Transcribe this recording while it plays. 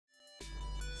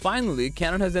Finally,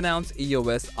 Canon has announced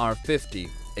EOS R50,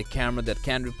 a camera that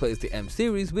can replace the M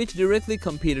series, which directly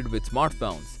competed with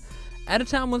smartphones. At a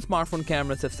time when smartphone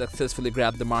cameras have successfully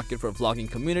grabbed the market for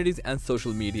vlogging communities and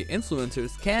social media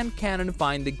influencers, can Canon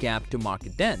find the gap to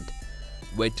market dent?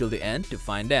 Wait till the end to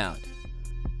find out.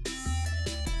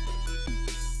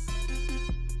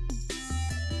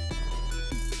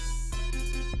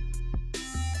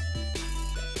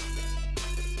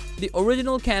 The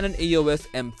original Canon EOS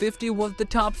M50 was the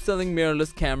top-selling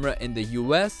mirrorless camera in the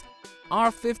US.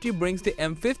 R50 brings the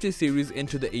M50 series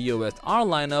into the EOS R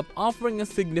lineup, offering a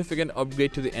significant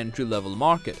upgrade to the entry-level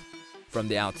market. From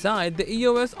the outside, the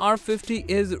EOS R50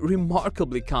 is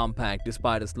remarkably compact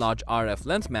despite its large RF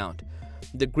lens mount.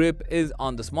 The grip is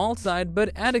on the small side but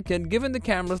adequate given the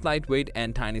camera's lightweight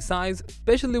and tiny size,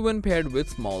 especially when paired with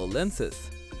smaller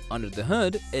lenses. Under the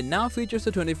hood, it now features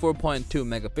a 24.2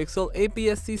 megapixel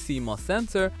aps-c CMOS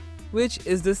sensor, which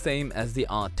is the same as the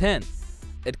R10.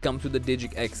 It comes with a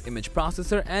Digic X image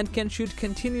processor and can shoot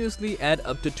continuously at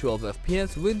up to 12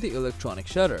 FPS with the electronic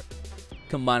shutter.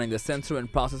 Combining the sensor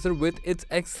and processor with its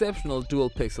exceptional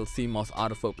dual-pixel CMOS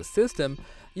autofocus system,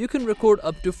 you can record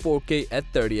up to 4K at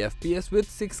 30 FPS with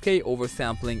 6K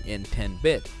oversampling in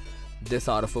 10-bit. This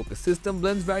autofocus system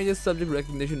blends various subject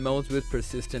recognition modes with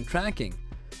persistent tracking.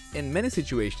 In many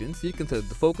situations, you can set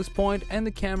the focus point and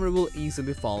the camera will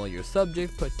easily follow your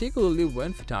subject, particularly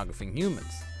when photographing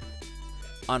humans.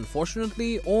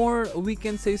 Unfortunately, or we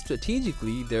can say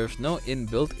strategically, there's no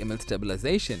inbuilt image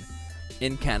stabilization.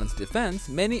 In Canon's defense,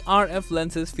 many RF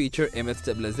lenses feature image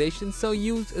stabilization, so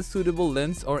use a suitable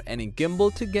lens or any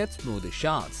gimbal to get smoother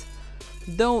shots.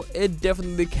 Though it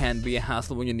definitely can be a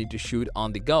hassle when you need to shoot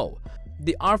on the go.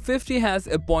 The R50 has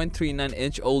a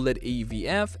 0.39-inch OLED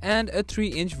EVF and a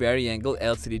 3-inch vari-angle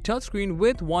LCD touchscreen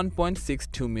with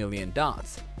 1.62 million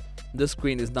dots. The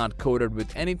screen is not coated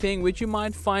with anything, which you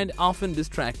might find often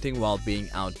distracting while being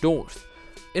outdoors.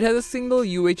 It has a single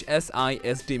UHSI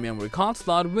SD memory card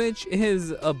slot, which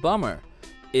is a bummer.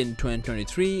 In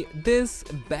 2023, this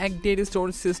backdated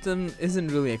storage system isn't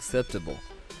really acceptable.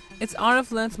 Its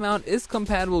RF lens mount is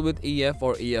compatible with EF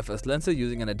or EFS lenses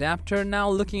using an adapter. Now,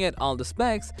 looking at all the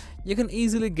specs, you can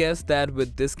easily guess that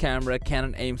with this camera,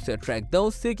 Canon aims to attract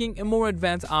those seeking a more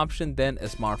advanced option than a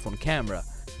smartphone camera.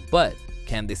 But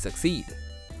can they succeed?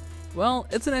 Well,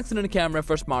 it's an excellent camera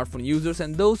for smartphone users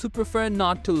and those who prefer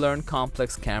not to learn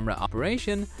complex camera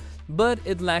operation, but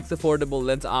it lacks affordable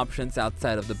lens options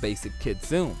outside of the basic kit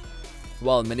zoom.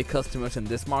 While many customers in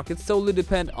this market solely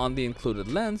depend on the included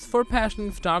lens, for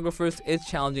passionate photographers it's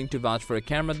challenging to vouch for a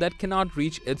camera that cannot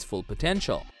reach its full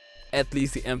potential. At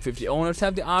least the M50 owners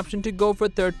have the option to go for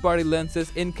third-party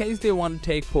lenses in case they want to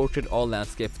take portrait or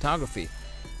landscape photography.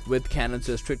 With Canon's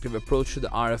restrictive approach to the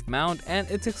RF mount and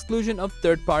its exclusion of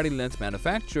third-party lens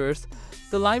manufacturers,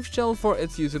 the life shelf for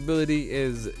its usability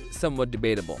is somewhat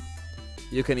debatable.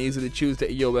 You can easily choose the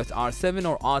EOS R7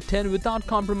 or R10 without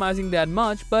compromising that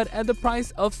much, but at the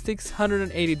price of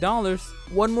 $680,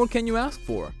 what more can you ask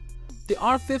for? The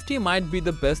R50 might be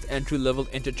the best entry-level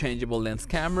interchangeable lens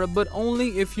camera, but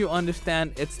only if you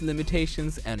understand its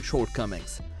limitations and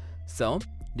shortcomings. So,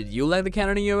 did you like the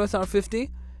Canon EOS R50?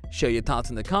 Share your thoughts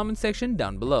in the comment section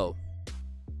down below.